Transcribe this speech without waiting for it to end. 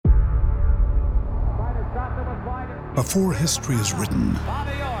Before history is written,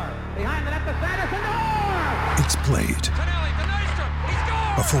 it's played.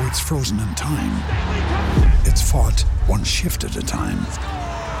 Before it's frozen in time, it's fought one shift at a time.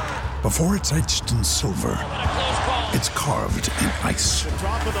 Before it's etched in silver, it's carved in ice.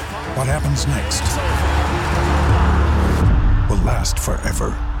 What happens next will last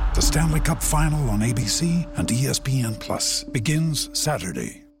forever. The Stanley Cup Final on ABC and ESPN Plus begins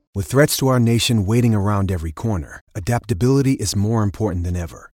Saturday. With threats to our nation waiting around every corner, adaptability is more important than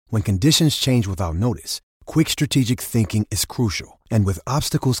ever. When conditions change without notice, quick strategic thinking is crucial. And with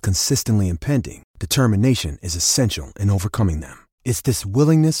obstacles consistently impending, determination is essential in overcoming them. It's this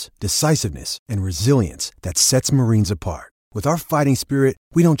willingness, decisiveness, and resilience that sets Marines apart. With our fighting spirit,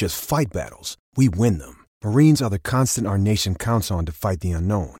 we don't just fight battles, we win them. Marines are the constant our nation counts on to fight the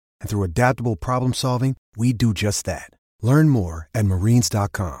unknown. And through adaptable problem solving, we do just that. Learn more at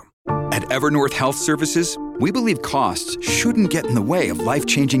marines.com. At Evernorth Health Services, we believe costs shouldn't get in the way of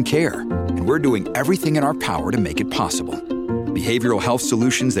life-changing care. And we're doing everything in our power to make it possible. Behavioral health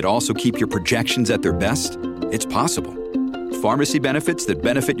solutions that also keep your projections at their best? It's possible. Pharmacy benefits that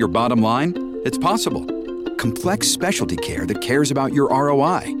benefit your bottom line? It's possible. Complex specialty care that cares about your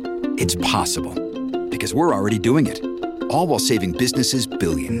ROI? It's possible. Because we're already doing it. All while saving businesses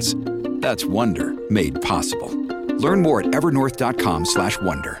billions. That's Wonder made possible. Learn more at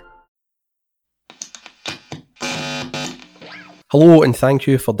evernorth.com/wonder. Hello and thank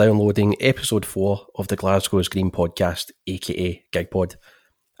you for downloading episode 4 of the Glasgow's Green podcast, aka Gigpod.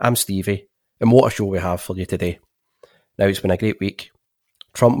 I'm Stevie, and what a show we have for you today. Now, it's been a great week.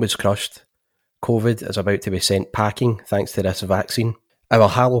 Trump was crushed. COVID is about to be sent packing thanks to this vaccine. Our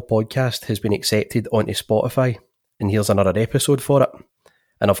Hallow podcast has been accepted onto Spotify, and here's another episode for it.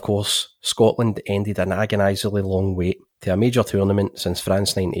 And of course, Scotland ended an agonisingly long wait to a major tournament since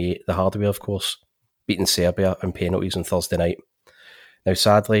France 98, the hard way of course, beating Serbia in penalties on Thursday night. Now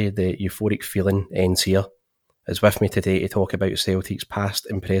sadly, the euphoric feeling ends here. Is with me today to talk about Celtic's past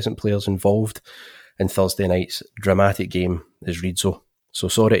and present players involved in Thursday night's dramatic game is Reedzo. So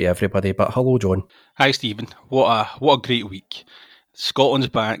sorry to everybody, but hello John. Hi Stephen, what a great week. Scotland's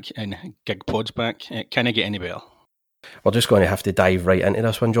back and Gigpod's back. It can't get any better. We're just going to have to dive right into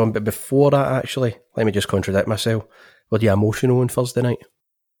this one, John. But before that, actually, let me just contradict myself. Were you emotional on Thursday night?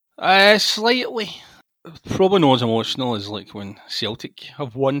 Slightly. Probably not as emotional as like when Celtic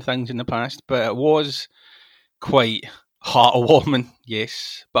have won things in the past, but it was quite heartwarming,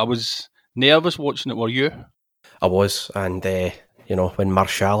 yes. But I was nervous watching it, were you? I was, and when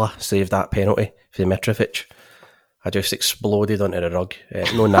Marshala saved that penalty for Mitrovic, I just exploded onto the rug.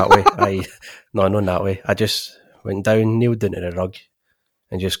 Not in that way. Not in that way. I just went down, kneeled down to the rug,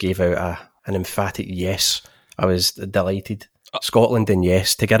 and just gave out an emphatic yes. I was delighted. Scotland and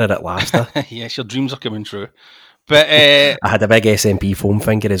yes, to get it at last. Yes, your dreams are coming true. But I had a big SNP foam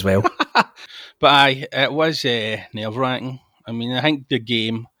finger as well. But it was nerve-wracking. I mean, I think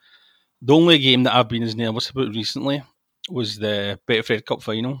the only game that I've been as nervous about recently was the Betfred Cup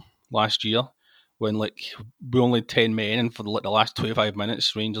final last year, when we only had 10 men, and for the last 25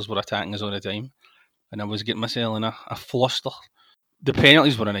 minutes, Rangers were attacking us all the time. And I was getting myself in a fluster. The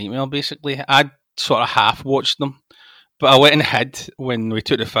penalties were a nightmare, basically. I'd sort of half-watched them, but I went and hid when we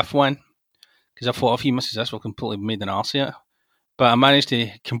took the fifth one, because I thought if he misses this, we're completely made an arse of it. But I managed to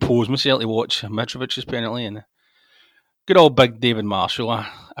compose myself to watch Mitrovic's penalty, and good old big David Marshall,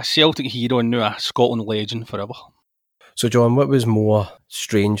 a Celtic hero and now a Scotland legend forever. So John, what was more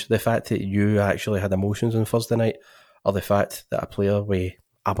strange, the fact that you actually had emotions on Thursday night, or the fact that a player with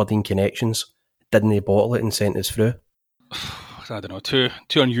Aberdeen connections didn't bottle it and sent us through? I don't know, two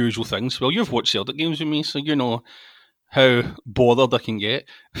unusual things. Well, you've watched Celtic games with me, so you know how bothered I can get.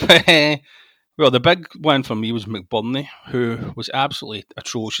 Well, the big one for me was McBurney, who was absolutely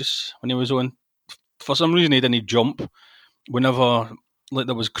atrocious when he was on. For some reason, he didn't jump whenever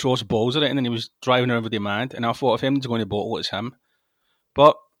there was cross balls or anything, and he was driving everybody mad. And I thought, if anyone's going to bottle, it's him.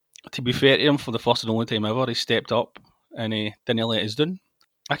 But to be fair to him, for the first and only time ever, he stepped up and he didn't let us down.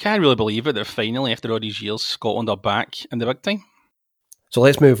 I can't really believe it that finally, after all these years, Scotland are back in the big time. So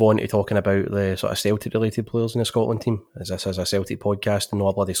let's move on to talking about the sort of Celtic-related players in the Scotland team, as this is a Celtic podcast and not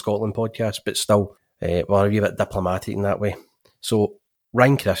a bloody Scotland podcast, but still, we're a wee bit diplomatic in that way. So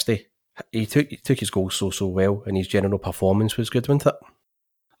Ryan Christie, he took his goals so well, and his general performance was good, wasn't it?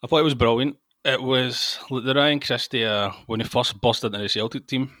 I thought it was brilliant. It was the Ryan Christie, when he first burst into the Celtic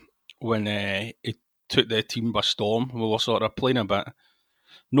team, when he took the team by storm. We were sort of playing a bit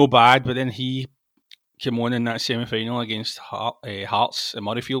no bad, but then he came on in that semi-final against Hearts at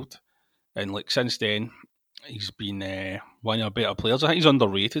Murrayfield, and since then he's been one of our better players. I think he's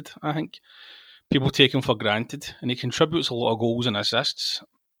underrated, people take him for granted, and he contributes a lot of goals and assists.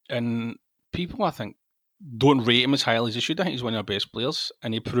 And people, I think, don't rate him as highly as they should. I think he's one of our best players,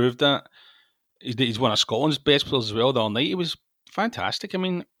 and he proved that. He's one of Scotland's best players as well the other night. He was fantastic. I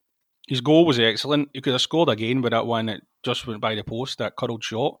mean, his goal was excellent. He could have scored again with that one that just went by the post, that curled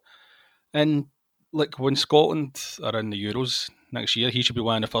shot. And like when Scotland are in the Euros next year, he should be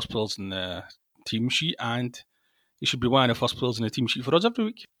one of the first players in the team sheet, and he should be one of the first players in the team sheet for us every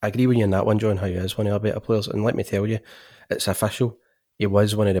week. I agree with you on that one, John, how he is one of our better players. And let me tell you, it's official. He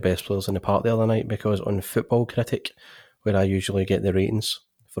was one of the best players in the park the other night, because on Football Critic, where I usually get the ratings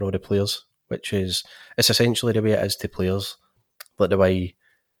for all the players, it's essentially the way it is to players, like the way,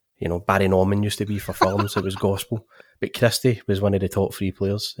 Barry Norman used to be for films. It was gospel. But Christie was one of the top 3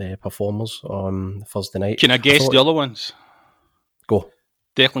 players, performers on Thursday night. Can I guess the other ones? Go.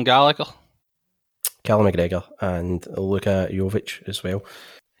 Declan Gallagher, Callum McGregor, and Luka Jovic as well.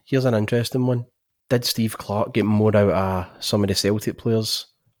 Here's an interesting one. Did Steve Clarke get more out of some of the Celtic players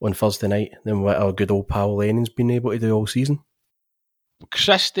on Thursday night than what our good old pal Lennon's been able to do all season?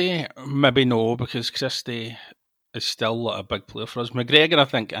 Christie, maybe no, because Christie is still a big player for us. McGregor, I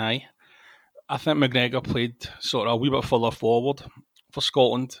think, aye. I think McGregor played sort of a wee bit further forward for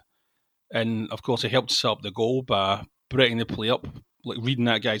Scotland, and of course he helped set up the goal by breaking the play up, like reading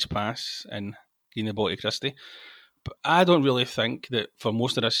that guy's pass and getting the ball to Christie. But I don't really think that for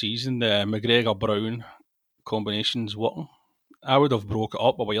most of the season the McGregor-Brown combination's working. I would have broke it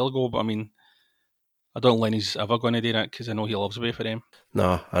up a while ago, but I mean, I don't think Lenny's ever going to do that, because I know he loves away for them.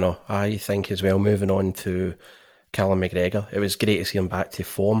 No, I know. I think as well, moving on to Callum McGregor, it was great to see him back to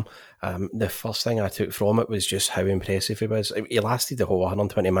form. The first thing I took from it was just how impressive he was. He lasted the whole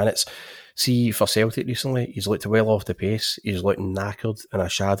 120 minutes. See, for Celtic recently, he's looked well off the pace. He's looked knackered and a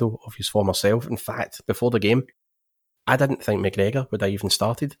shadow of his former self. In fact, before the game, I didn't think McGregor would have even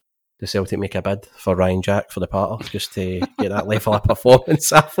started. The Celtic make a bid for Ryan Jack for the parter, just to get that level of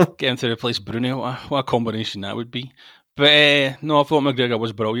performance off him. Get him to replace Bruno, what a combination that would be. But no, I thought McGregor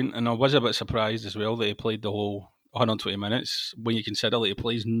was brilliant, and I was a bit surprised as well that he played the whole 120 minutes, when you consider that he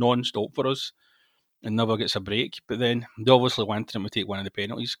plays non-stop for us and never gets a break. But then they obviously wanted him to take one of the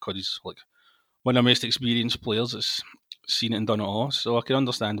penalties, because he's like one of the most experienced players that's seen it and done it all. So I can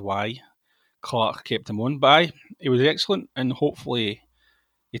understand why Clarke kept him on. But he was excellent, and hopefully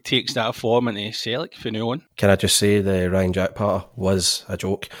he takes that form into Celtic from now on. Can I just say the Ryan Jack part was a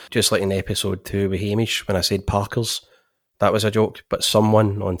joke? Just like in episode 2 with Hamish, when I said Parkers, that was a joke, but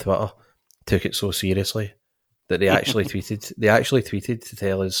someone on Twitter took it so seriously that they actually tweeted to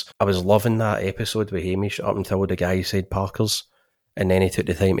tell us, I was loving that episode with Hamish up until the guy said Parkers, and then he took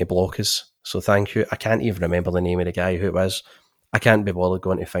the time to block us. So thank you. I can't even remember the name of the guy who it was. I can't be bothered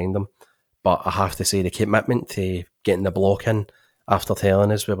going to find him. But I have to say, the commitment to getting the block in after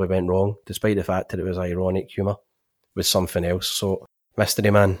telling us where we went wrong, despite the fact that it was ironic humour, was something else. So,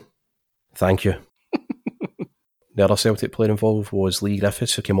 Mystery Man, thank you. The other Celtic player involved was Lee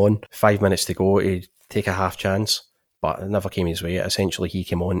Griffiths, who came on 5 minutes to go to take a half chance, but it never came his way. Essentially, he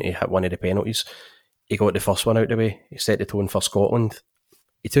came on to hit one of the penalties. He got the first one out of the way. He set the tone for Scotland.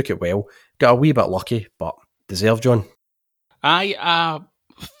 He took it well. Got a wee bit lucky, but deserved, John. I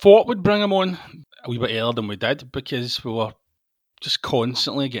thought we'd bring him on a wee bit earlier than we did, because we were just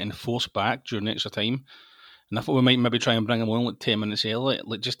constantly getting forced back during extra time. And I thought we might maybe try and bring him on like 10 minutes early,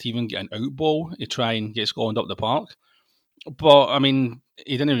 like just to even get an out ball to try and get Scotland up the park. But, I mean,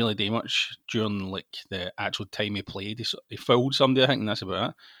 he didn't really do much during like the actual time he played. He fouled somebody, I think, and that's about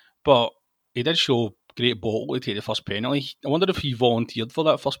it. But he did show great bottle to take the first penalty. I wondered if he volunteered for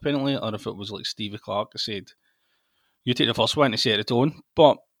that first penalty, or if it was like Stevie Clarke that said, you take the first one to set the tone.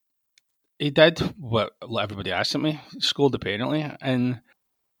 But he did what everybody asked of me, scored the penalty, and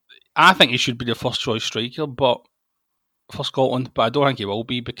I think he should be the first choice striker for Scotland, but I don't think he will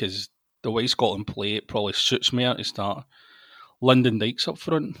be, because the way Scotland play, it probably suits me to start Lyndon Dykes up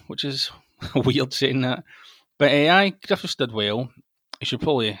front, which is weird saying that. But Griffiths did well. He should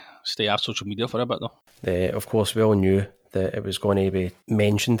probably stay off social media for a bit though. Of course, we all knew that it was going to be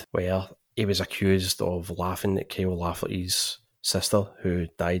mentioned where he was accused of laughing at Kyle Lafferty's sister, who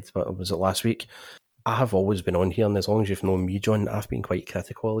died, was it last week? I have always been on here, and as long as you've known me, John, I've been quite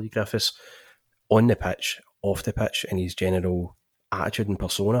critical of Lee Griffiths on the pitch, off the pitch, and his general attitude and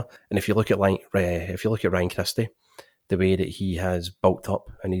persona. And if you look at Ryan Christie, the way that he has bulked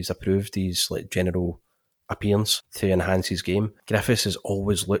up and he's improved his like general appearance to enhance his game, Griffiths has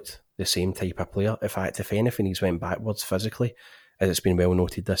always looked the same type of player. In fact, if anything, he's went backwards physically, as it's been well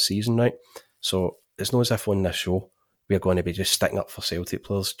noted this season now. So it's not as if on this show we're going to be just sticking up for Celtic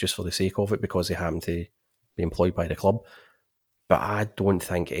players just for the sake of it, because they happen to be employed by the club. But I don't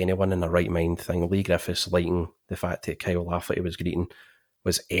think anyone in their right mind think Lee Griffiths liking the fact that Kyle Lafferty was greeting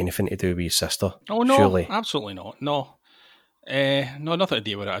was anything to do with his sister. Oh, no, surely. absolutely not. No. No, nothing to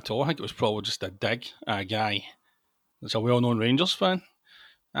do with it at all. I think it was probably just a dig at a guy that's a well-known Rangers fan.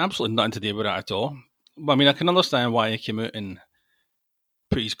 Absolutely nothing to do with it at all. But I mean, I can understand why he came out and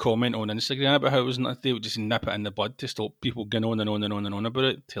put his comment on Instagram about how it was nothing to do with, just nip it in the bud to stop people going on and on and on and on about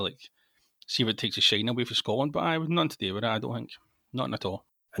it, to like see what takes the shine away from Scotland. But I was nothing to do with it, I don't think. Nothing at all.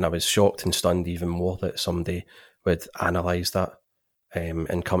 And I was shocked and stunned even more that somebody would analyse that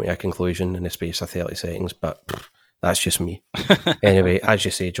and come to a conclusion in the space of 30 seconds. But that's just me. Anyway, as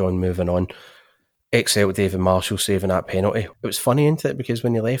you say, John, moving on. Excel David Marshall saving that penalty. It was funny, isn't it? Because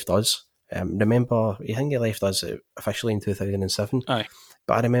when he left us, remember, I think he left us officially in 2007. Aye.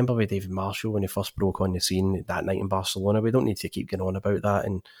 But I remember with David Marshall when he first broke on the scene that night in Barcelona. We don't need to keep going on about that,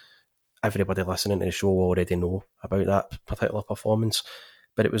 and everybody listening to the show already know about that particular performance.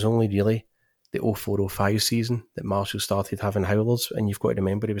 But it was only really the 04-05 season that Marshall started having howlers, and you've got to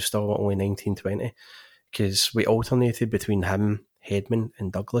remember he was still only 19-20, because we alternated between him, Hedman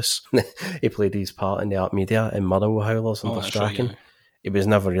and Douglas. He played his part in the art media and Motherwell howlers under Strachan. Right, yeah. He was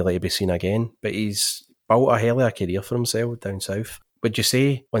never really to be seen again, but he's built a hell of a career for himself down south. Would you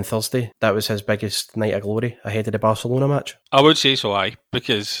say on Thursday that was his biggest night of glory ahead of the Barcelona match? I would say so, aye,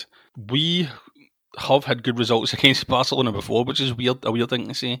 because we have had good results against Barcelona before, which is a weird thing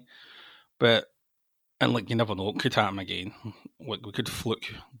to say. But, and like, you never know, it could happen again. Like, we could fluke,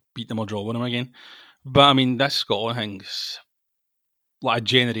 beat them or draw with them again. But I mean, this Scotland thing's like a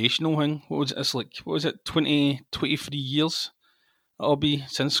generational thing. What was it, 23 years it'll be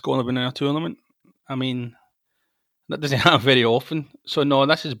since Scotland have been in a tournament? I mean, that doesn't happen very often. So no,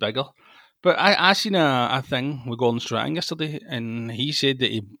 this is bigger. But I seen a thing with Gordon Strachan yesterday, and he said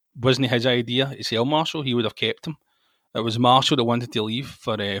that it wasn't his idea to sell Marshall. He would have kept him. It was Marshall that wanted to leave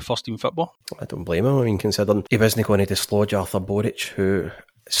for first team football. I don't blame him. I mean, considering he wasn't going to dislodge Arthur Boric, who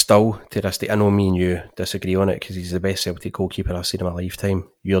still, to this day, I know me and you disagree on it because he's the best Celtic goalkeeper I've seen in my lifetime.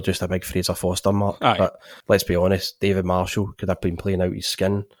 You're just a big Fraser Foster mark. Aye. But let's be honest, David Marshall could have been playing out his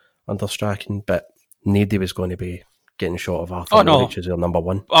skin under Strachan, but nobody was going to be getting shot of Arthur Boric as their number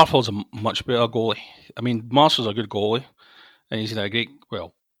one. Arthur's a much better goalie. I mean, Marshall's a good goalie, and he's had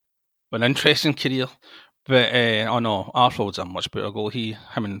an interesting career. But Arthur was a much better goalie.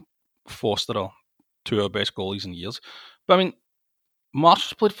 Him and Foster are two of our best goalies in years. But I mean,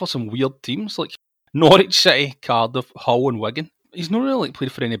 Marshall's played for some weird teams like Norwich City, Cardiff, Hull and Wigan. He's not really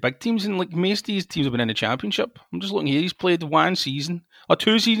played for any big teams, and like most of these teams have been in the Championship. I'm just looking here, he's played 1 season or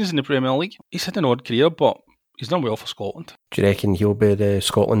 2 seasons in the Premier League. He's had an odd career, but he's done well for Scotland. Do you reckon he'll be the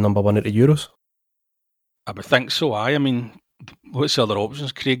Scotland number one at the Euros? I would think so, aye. I mean, what's the other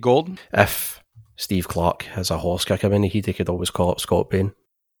options? Craig Gordon? If Steve Clarke has a horse kick him in the heat, he could always call up Scott Bain.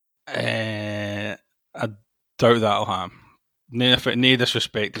 I doubt that'll happen. No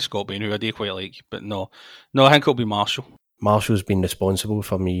disrespect to Scott Bain, who I do quite like, but no, I think it'll be Marshall. Marshall's been responsible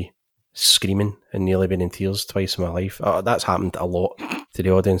for me screaming and nearly being in tears twice in my life. That's happened a lot to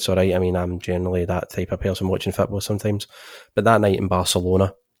the audience, alright? I mean, I'm generally that type of person watching football sometimes. But that night in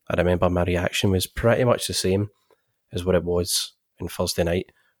Barcelona, I remember my reaction was pretty much the same as what it was on Thursday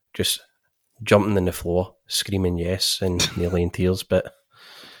night. Just jumping on the floor, screaming yes and nearly in tears, but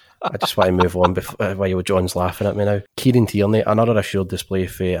I just want to move on while John's laughing at me now. Kieran Tierney, another assured display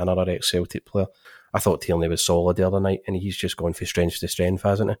for another ex-Celtic player. I thought Tierney was solid the other night, and he's just gone from strength to strength,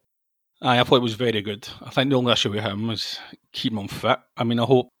 hasn't he? Aye, I thought it was very good. I think the only issue with him is keeping him fit. I mean, I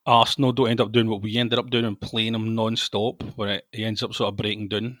hope Arsenal don't end up doing what we ended up doing and playing him non-stop, where he ends up sort of breaking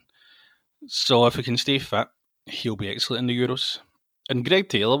down. So if he can stay fit, he'll be excellent in the Euros. And Greg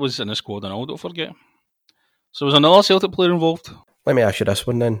Taylor was in the squad and all, don't forget. So was another Celtic player involved? Let me ask you this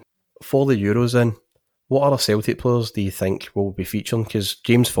one then. For the Euros then, what other Celtic players do you think will be featuring? Because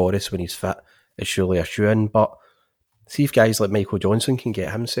James Forrest, when he's fit, is surely a shoe-in, but see if guys like Michael Johnson can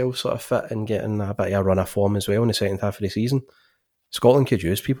get himself sort of fit and get in a bit of a run of form as well in the second half of the season. Scotland could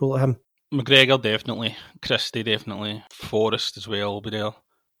use people like him. McGregor definitely, Christie definitely, Forrest as well will be there.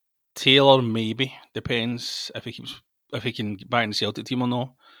 Taylor maybe, depends if he can get back in the Celtic team or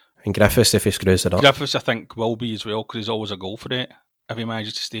not. And Griffiths if he screws it up. Griffiths I think will be as well because he's always a goal for it. If he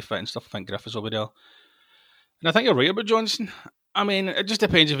manages to stay fit and stuff, I think Griffiths will be there. And I think you're right about Johnson. I mean, it just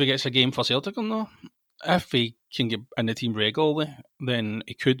depends if he gets a game for Celtic or not. If he can get in the team regularly, then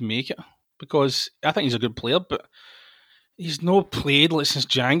he could make it. Because I think he's a good player, but he's not played since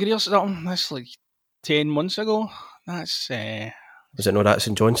January or something. That's like 10 months ago. That's... Was it not that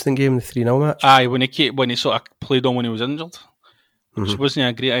St Johnstone game, the 3-0 match? Aye, when he sort of played on when he was injured. which wasn't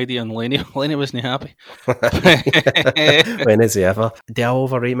a great idea, and Lenny wasn't happy. When is he ever? Do I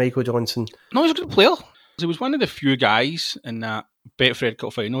overrate Michael Johnson? No, he's a good player. He was one of the few guys in that Betfred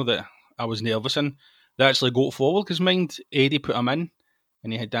Cup final that I was nervous in that actually got forward, because mind Eddie put him in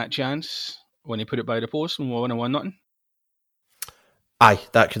and he had that chance when he put it by the post and we won 1-0. Aye,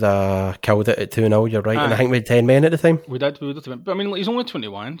 that could have killed it at 2-0, you're right. Aye. And I think we had 10 men at the time. We did. But I mean, he's only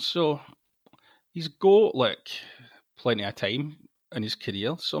 21, so he's got plenty of time in his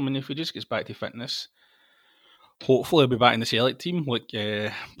career. So I mean, if he just gets back to fitness, hopefully he'll be back in the select team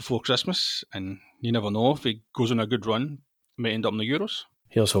before Christmas. And you never know, if he goes on a good run, he might end up in the Euros.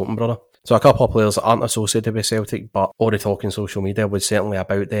 Here's hoping, brother. So a couple of players that aren't associated with Celtic, but all the talk in social media was certainly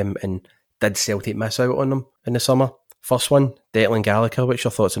about them, and did Celtic miss out on them in the summer? First one, Declan Gallagher. What's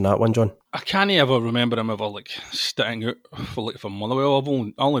your thoughts on that one, John? I can't ever remember him ever sticking out for Motherwell.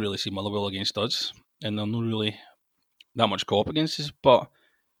 I've only really seen Motherwell against us, and they're not really that much co-op against us. But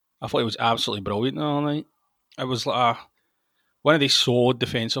I thought he was absolutely brilliant the other night. It was like one of these solid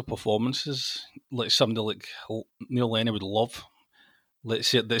defensive performances, like somebody like Neil Lennon would love. Let's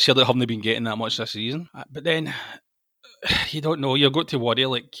say that haven't been getting that much this season. But then you don't know. You've got to worry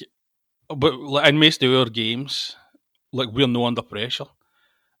but in most of our games, we're no under pressure.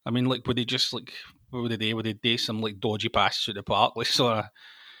 I mean, would they just what would they do? Would they do some dodgy passes at the park, sort of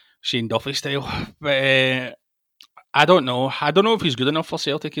Shane Duffy style? But I don't know. I don't know if he's good enough for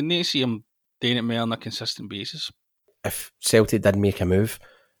Celtic. And they see him doing it more on a consistent basis. If Celtic did make a move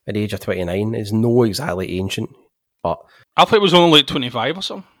at the age of 29, it's no exactly ancient, but I thought he was only 25 or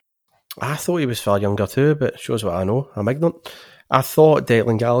something. I thought he was far younger too, but shows what I know. I'm ignorant. I thought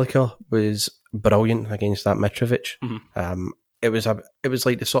Declan Gallagher was brilliant against that Mitrovic. Mm-hmm. It was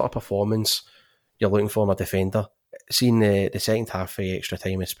like the sort of performance you're looking for in a defender. Seeing the second half of extra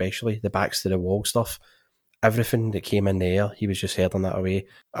time, especially the backs to the wall stuff, everything that came in there, he was just heading that away.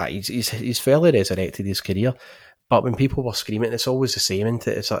 He's fairly resurrected his career, but when people were screaming, it's always the same, isn't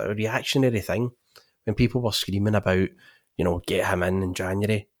it? It's a reactionary thing. When people were screaming about, get him in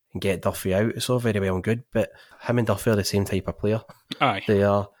January and get Duffy out, it's all very well and good, but him and Duffy are the same type of player. Aye. They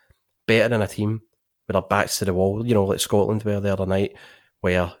are better in a team with their backs to the wall, like Scotland were the other night,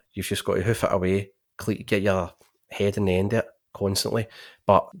 where you've just got to hoof it away, get your head in the end of it constantly.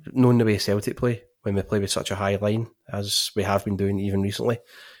 But knowing the way Celtic play, when we play with such a high line, as we have been doing even recently,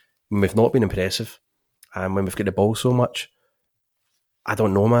 when we've not been impressive, and when we've got the ball so much, I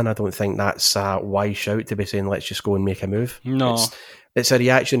don't know, man. I don't think that's a wise shout to be saying, let's just go and make a move. No. It's a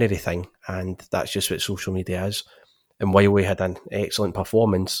reactionary thing, and that's just what social media is. And while we had an excellent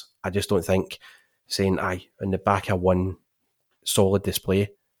performance, I just don't think saying, in the back of one solid display,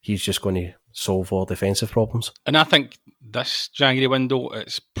 he's just going to solve all defensive problems. And I think this January window,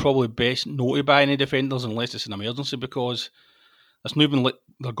 it's probably best not to buy any defenders unless it's an emergency, because it's not even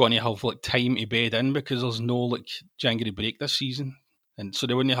they're going to have time to bed in, because there's no January break this season. And so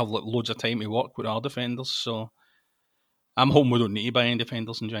they wouldn't have loads of time to work with our defenders. So I'm hoping we don't need to buy any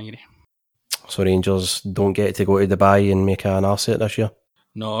defenders in January. So Rangers don't get to go to Dubai and make an arse this year?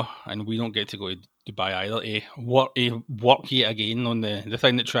 No, and we don't get to go to Dubai either. Work yet again on the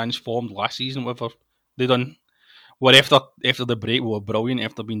thing that transformed last season, whatever they done. Where after the break we were brilliant,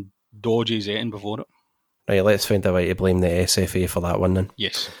 after being dodgy as anything before it. Right, let's find a way to blame the SFA for that one then.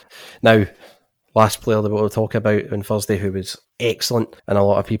 Yes. Now, last player that we'll talk about on Thursday who was excellent, and a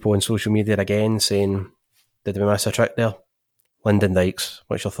lot of people on social media again saying, did we miss a trick there? Lyndon Dykes,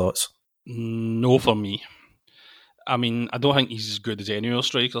 what's your thoughts? No for me. I mean, I don't think he's as good as any of our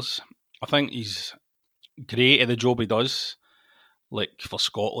strikers. I think he's great at the job he does, for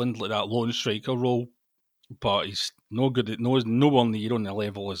Scotland, that lone striker role, but he's no good at nowhere near on the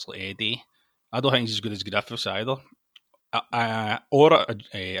level as Eddie. I don't think he's as good as Griffiths either. Or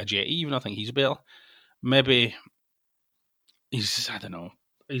a Jetty even. I think he's better. Maybe he's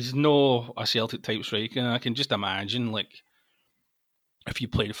no a Celtic type striker. And I can just imagine if you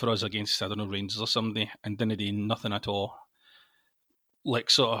played for us against Rangers or somebody and didn't do nothing at all,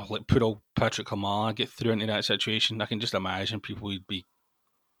 poor old Patrick Kamara get through into that situation. I can just imagine people would be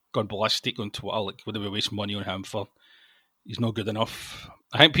gone ballistic on Twitter. Would they waste money on him for? He's not good enough.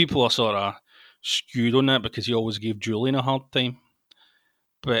 I think people are sort of skewed on that because he always gave Julian a hard time.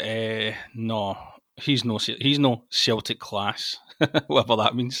 But no, he's no Celtic class, whatever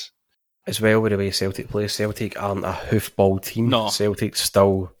that means. As well with the way Celtic plays, Celtic aren't a hoofball team. No. Celtic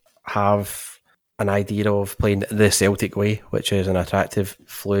still have an idea of playing the Celtic way, which is an attractive,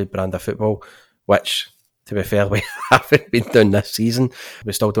 fluid brand of football, which, to be fair, we haven't been doing this season.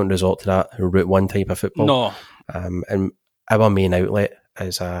 We still don't resort to that Route 1 type of football. No. And our main outlet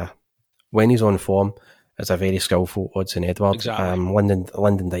is when he's on form is a very skillful Odsonne Edouard. Exactly.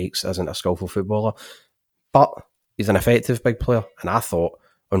 Lyndon Dykes isn't a skillful footballer, but he's an effective big player. And I thought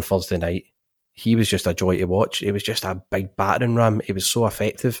on Thursday night, he was just a joy to watch. He was just a big battering ram. He was so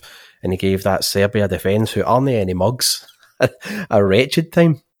effective, and he gave that Serbia defence, who aren't any mugs, a wretched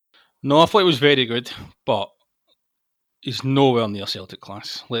time. No, I thought it was very good, but he's nowhere near Celtic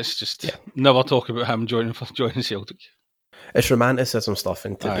class. Let's just never talk about him joining Celtic. It's romanticism stuff,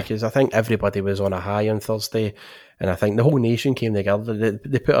 isn't it? Because I think everybody was on a high on Thursday, and I think the whole nation came together.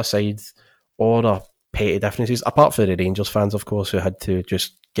 They put aside all the petty differences, apart from the Rangers fans, of course, who had to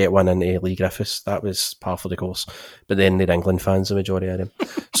just get one into Lee Griffiths. That was par for the course. But then they're England fans, the majority of them.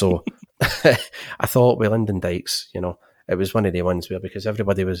 So I thought with Lyndon Dykes, it was one of the ones where, because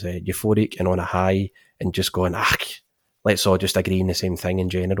everybody was euphoric and on a high and just going, let's all just agree on the same thing in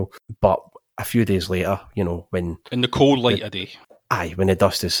general. But a few days later, when... In the cold light of day. When the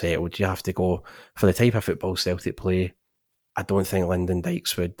dust is settled, you have to go for the type of football Celtic play. I don't think Lyndon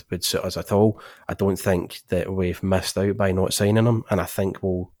Dykes would suit us at all. I don't think that we've missed out by not signing him, and I think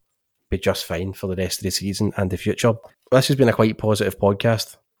we'll be just fine for the rest of the season and the future. This has been a quite positive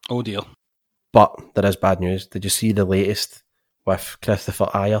podcast. Oh dear. But there is bad news. Did you see the latest with Christopher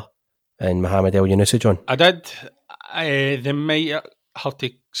Ayer and Mohamed El Yunusi, John? I did. They might have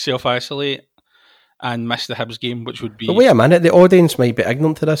to self-isolate and miss the Hibs game, which would be... But wait a minute, the audience might be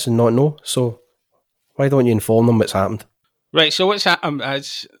ignorant to this and not know, so why don't you inform them what's happened? Right, so what's happened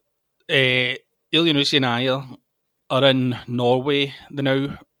is El Yunusi and Ayer are in Norway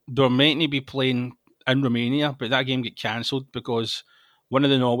now. They're meant to be playing in Romania, but that game got cancelled because one of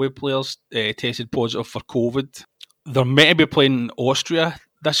the Norway players tested positive for COVID. They're meant to be playing Austria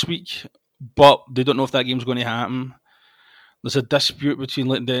this week, but they don't know if that game's going to happen. There's a dispute between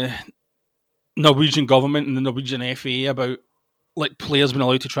the Norwegian government and the Norwegian FA about players being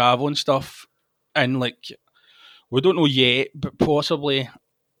allowed to travel and stuff, and we don't know yet, but possibly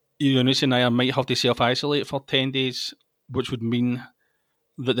Yunusi and I might have to self-isolate for 10 days, which would mean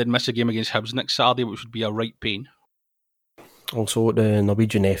that they'd miss a game against Hibs next Saturday, which would be a right pain. Also, the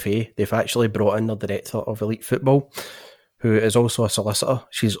Norwegian FA, they've actually brought in their director of elite football, who is also a solicitor.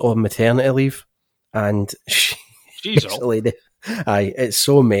 She's on maternity leave, and it's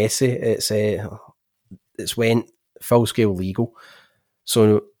so messy. It's went full scale legal.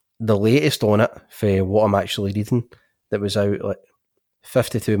 So the latest on it, for what I'm actually reading, that was out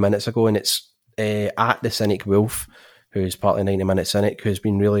 52 minutes ago, and it's at the Cynic Wolf, who's part of the 90 Minute Cynic, who's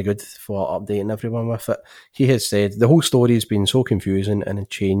been really good for updating everyone with it. He has said the whole story has been so confusing and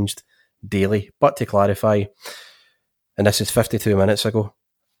changed daily. But to clarify, and this is 52 minutes ago,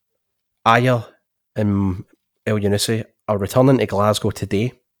 Ayer and El Yunusi are returning to Glasgow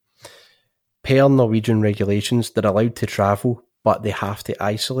today. Per Norwegian regulations, they're allowed to travel, but they have to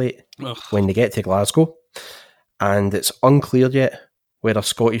isolate when they get to Glasgow. And it's unclear yet whether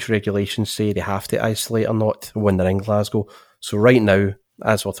Scottish regulations say they have to isolate or not when they're in Glasgow. So right now,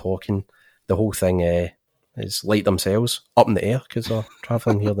 as we're talking, the whole thing is like themselves, up in the air, because they're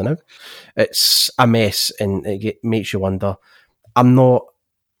travelling here now. It's a mess, and it makes you wonder. I'm not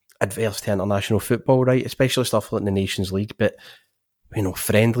adverse to international football, right? Especially stuff like the Nations League, but,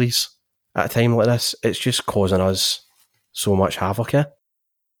 friendlies at a time like this, it's just causing us so much havoc here.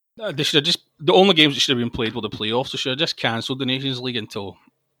 They should have the only games that should have been played were the playoffs. They should have just cancelled the Nations League until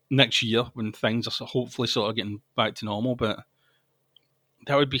next year when things are hopefully sort of getting back to normal. But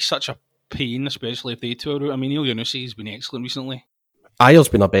that would be such a pain, especially if they tour out. I mean, El Yunusi has been excellent recently. Ayer's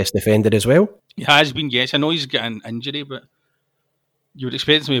been our best defender as well. He has been, yes. I know he's got an injury, but you would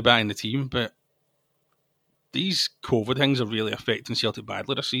expect him to be back in the team. But these COVID things are really affecting Celtic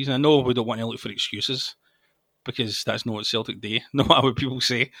badly this season. I know we don't want to look for excuses, because that's not what Celtic do, no matter what people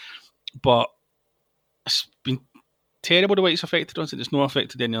say. But it's been terrible the way it's affected us, and it's not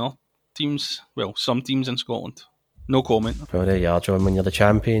affected any other teams. Well, some teams in Scotland. No comment. Well, there you are, John. When you're the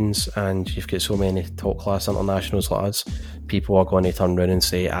champions and you've got so many top-class internationals like us, people are going to turn around and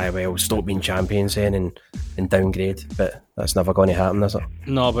say, stop being champions then and downgrade. But that's never going to happen, is it?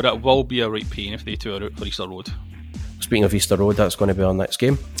 No, but it will be a right pain if they tour out for Easter Road. Speaking of Easter Road, that's going to be our next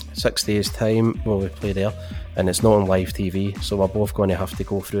game. 6 days' time, we play there. And it's not on live TV, so we're both going to have to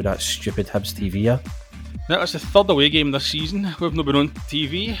go through that stupid Hibs TV, yeah? Now, it's the third away game this season. We've not been on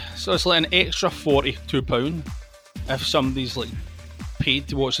TV, so it's an extra £42 if somebody's paid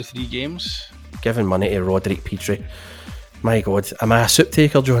to watch the 3 games. Giving money to Roderick Petrie. My God, am I a soup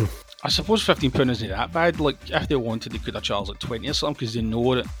taker, John? I suppose £15 isn't that bad. If they wanted, they could have charged 20 or something, because they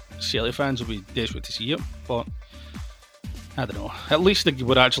know that Celtic fans will be desperate to see it. But I don't know. At least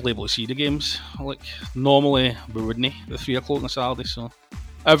we're actually able to see the games. Normally we wouldn't, the 3 o'clock on a Saturday, so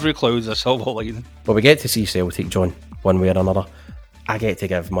Every cloud's a silver lining. Well, we get to see Celtic, John, one way or another. I get to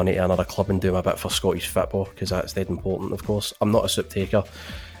give money to another club and do my bit for Scottish football, because that's dead important, of course. I'm not a soup taker,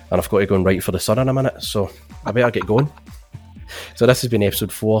 and I've got to go and write for the Sun in a minute, so I better get going. So this has been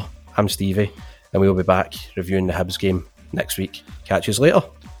episode 4. I'm Stevie, and we'll be back reviewing the Hibs game next week. Catch you later.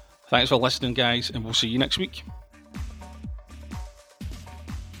 Thanks for listening, guys, and we'll see you next week.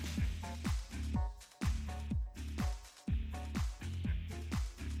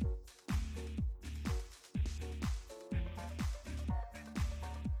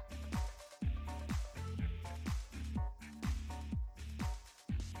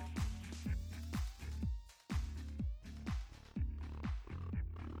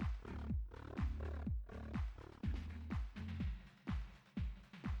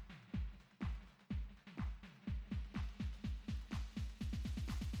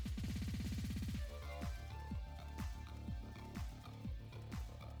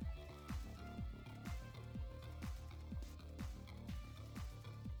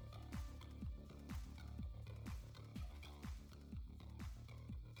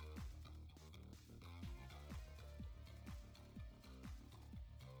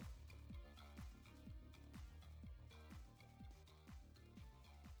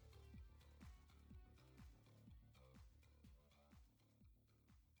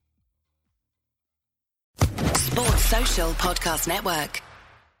 Sports Social Podcast Network.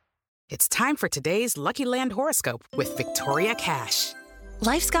 It's time for today's Lucky Land horoscope with Victoria Cash.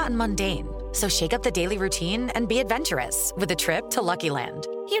 Life's gotten mundane, so shake up the daily routine and be adventurous with a trip to Lucky Land.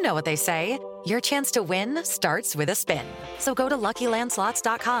 You know what they say, your chance to win starts with a spin. So go to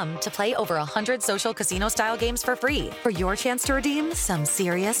LuckyLandSlots.com to play over 100 social casino-style games for free for your chance to redeem some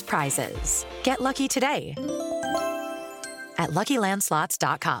serious prizes. Get lucky today at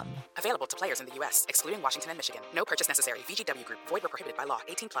LuckyLandSlots.com. Available to players in the U.S., excluding Washington and Michigan. No purchase necessary. VGW Group. Void where prohibited by law.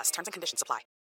 18+. Terms and conditions apply.